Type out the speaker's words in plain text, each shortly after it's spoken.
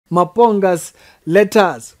Maponga's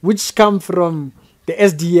letters, which come from the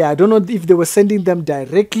SDA. I don't know if they were sending them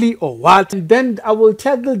directly or what. And then I will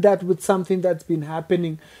tackle that with something that's been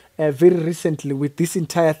happening very recently with this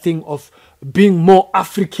entire thing of being more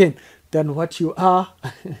African than what you are.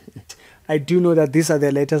 I do know that these are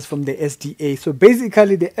the letters from the SDA. So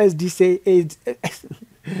basically the SDA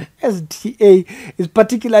is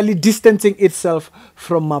particularly distancing itself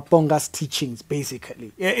from Maponga's teachings,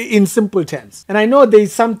 basically, in simple terms. And I know there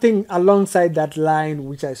is something alongside that line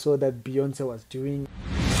which I saw that Beyonce was doing.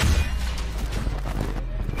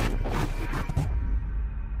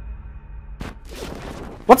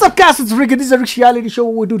 What's up, guys? It's Rick. This is a Rick reality show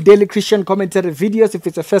where we do daily Christian commentary videos. If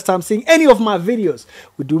it's the first time seeing any of my videos,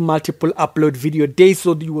 we do multiple upload video days,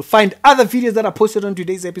 so you will find other videos that are posted on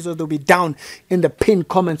today's episode. They'll be down in the pinned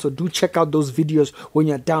comments, so do check out those videos when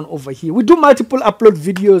you're down over here. We do multiple upload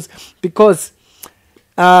videos because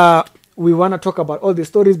we want to talk about all the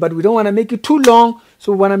stories, but we don't want to make it too long,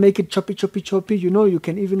 so we want to make it choppy. You know, you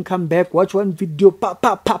can even come back, watch one video,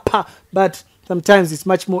 but sometimes it's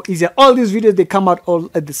much more easier. All these videos, they come out all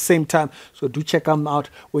at the same time. So do check them out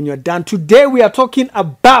when you're done. Today we are talking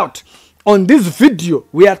about, on this video,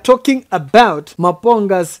 we are talking about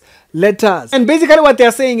Maponga's letters. And basically what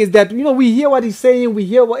they're saying is that, you know, we hear what he's saying, we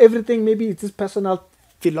hear what everything, maybe it's his personal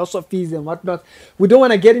philosophies and whatnot. We don't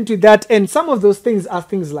want to get into that. And some of those things are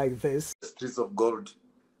things like this. Streets of gold,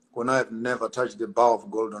 when I have never touched the bar of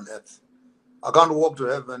gold on earth. I can't walk to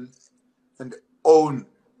heaven and own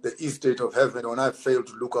the estate of heaven when I fail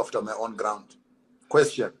to look after my own ground.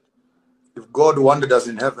 Question: if God wanted us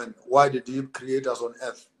in heaven, why did he create us on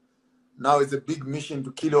earth? Now it's a big mission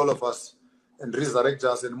to kill all of us and resurrect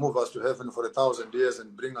us and move us to heaven for 1,000 years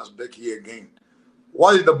and bring us back here again.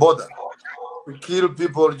 Why the bother? To kill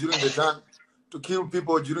people during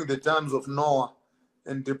the times of Noah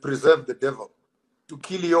and to preserve the devil. To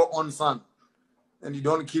kill your own son and you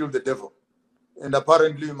don't kill the devil. And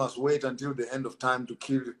apparently you must wait until the end of time to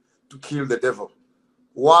kill the devil.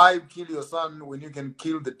 Why kill your son when you can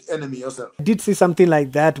kill the enemy yourself? I did see something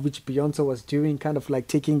like that which Beyonce was doing, kind of like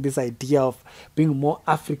taking this idea of being more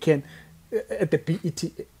African at the BET.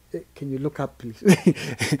 Can you look up, please?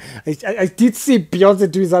 I did see Beyonce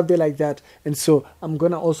doing something like that. And so I'm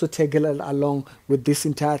going to also tag along with this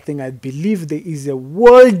entire thing. I believe there is a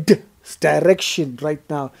world direction right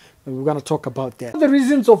now, and we're going to talk about that. The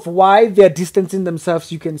reasons of why they're distancing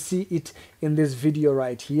themselves, you can see it in this video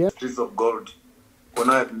right here. Streets of gold, when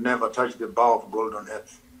I have never touched the bar of gold on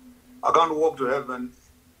earth. I can't walk to heaven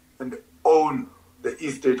and own the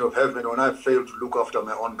estate of heaven when I fail to look after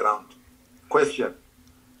my own ground. Question: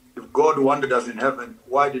 if God wanted us in heaven,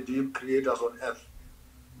 why did he create us on earth?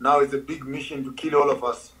 Now it's a big mission to kill all of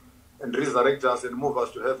us and resurrect us and move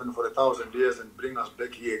us to heaven for 1,000 years and bring us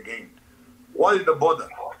back here again. Why the bother?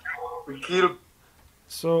 We kill.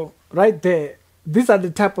 So right there, these are the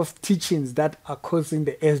type of teachings that are causing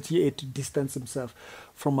the SDA to distance himself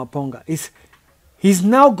from Maponga. He's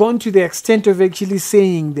now gone to the extent of actually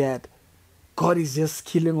saying that God is just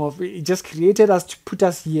killing off. He just created us to put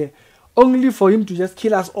us here, only for him to just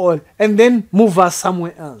kill us all and then move us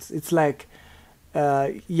somewhere else. It's like,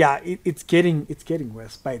 it's getting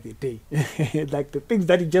worse by the day. Like the things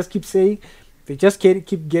that he just keeps saying, they just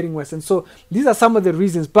keep getting worse. And so these are some of the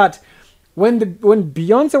reasons. But when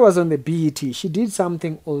Beyonce was on the BET, she did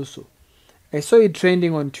something also. I saw it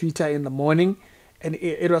trending on Twitter in the morning, and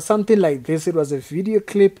it was something like this. It was a video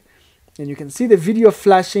clip, and you can see the video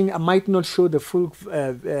flashing. I might not show the full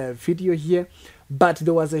video here, but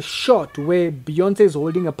there was a shot where Beyonce is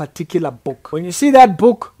holding a particular book. When you see that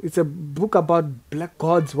book, it's a book about black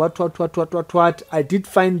gods, what. I did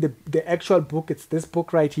find the actual book. It's this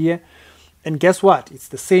book right here. And guess what? It's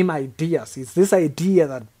the same ideas. It's this idea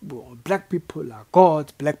that black people are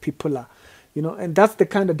gods, black people are, you know, and that's the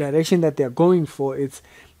kind of direction that they're going for. Is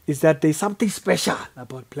that there's something special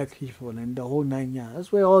about black people and the whole 9 years.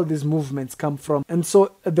 That's where all these movements come from. And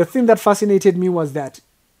so the thing that fascinated me was that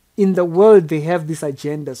in the world, they have these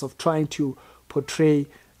agendas of trying to portray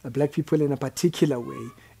black people in a particular way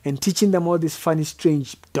and teaching them all these funny,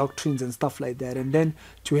 strange doctrines and stuff like that. And then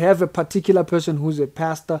to have a particular person who's a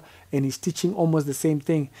pastor and is teaching almost the same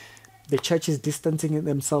thing, the church is distancing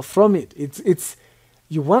themselves from it.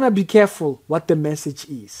 You want to be careful what the message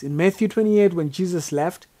is. In Matthew 28, when Jesus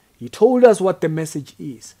left, he told us what the message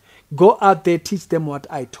is. Go out there, teach them what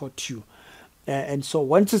I taught you. And so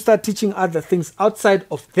once you start teaching other things outside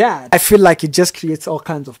of that, I feel like it just creates all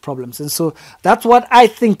kinds of problems. And so that's what I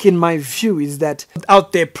think, in my view, is that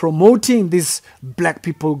out there promoting this black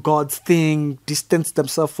people gods thing, distance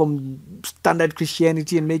themselves from standard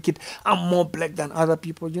Christianity and make it, I'm more black than other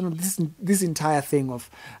people. You know, this entire thing of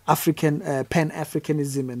African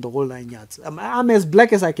Pan-Africanism and the whole 9 yards. I'm as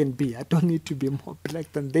black as I can be. I don't need to be more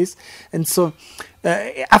black than this. And so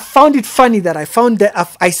I found it funny that I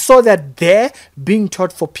saw that there being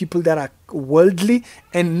taught for people that are worldly,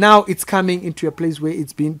 and now it's coming into a place where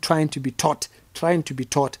it's been trying to be taught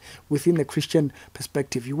within a Christian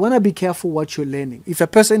perspective. You want to be careful what you're learning. If a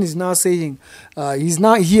person is now saying, he's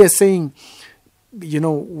now here saying, you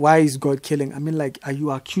know, why is God killing? I mean, like, are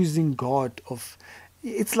you accusing God of?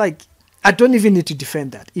 It's like, I don't even need to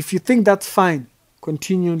defend that. If you think that's fine,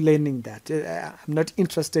 continue learning that. I'm not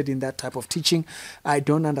interested in that type of teaching. I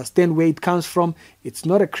don't understand where it comes from. It's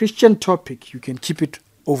not a Christian topic. You can keep it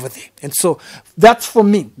over there. And so that's for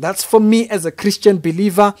me. That's for me as a Christian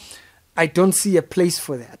believer. I don't see a place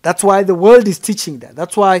for that. That's why the world is teaching that.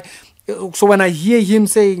 That's why. So when I hear him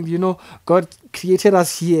saying, you know, God created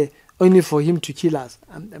us here only for him to kill us,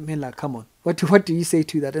 I mean, like, come on. What do you say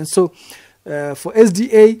to that? And so for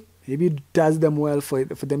SDA, maybe it does them well for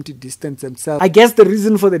them to distance themselves. I guess the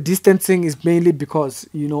reason for the distancing is mainly because,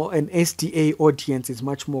 you know, an SDA audience is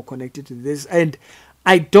much more connected to this. And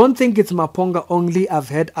I don't think it's Maponga only. I've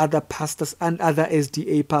heard other pastors and other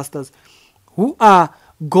SDA pastors who are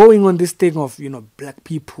going on this thing of, you know, black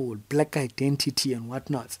people, black identity and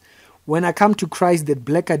whatnot. When I come to Christ, that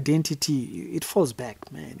black identity, it falls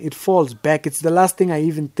back, man. It falls back. It's the last thing I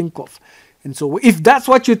even think of. And so if that's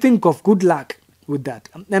what you think of, good luck with that.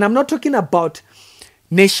 And I'm not talking about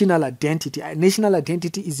national identity. National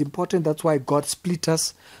identity is important. That's why God split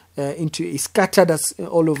us he scattered us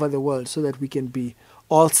all over the world so that we can be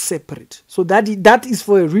all separate. So that is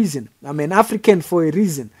for a reason. I'm an African for a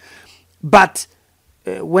reason. But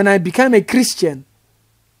when I become a Christian,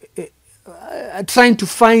 trying to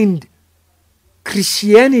find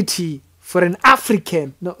Christianity for an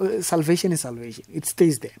African, no, salvation is salvation. It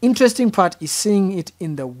stays there. Interesting part is seeing it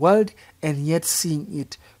in the world and yet seeing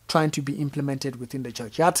it trying to be implemented within the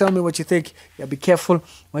church. Yeah, tell me what you think. Yeah, be careful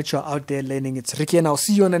what you're out there learning. It's Ricky, and I'll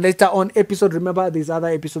see you on a later on episode. Remember, there's other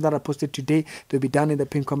episodes that are posted today. They'll be down in the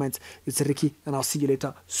pinned comments. It's Ricky, and I'll see you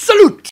later. Salute!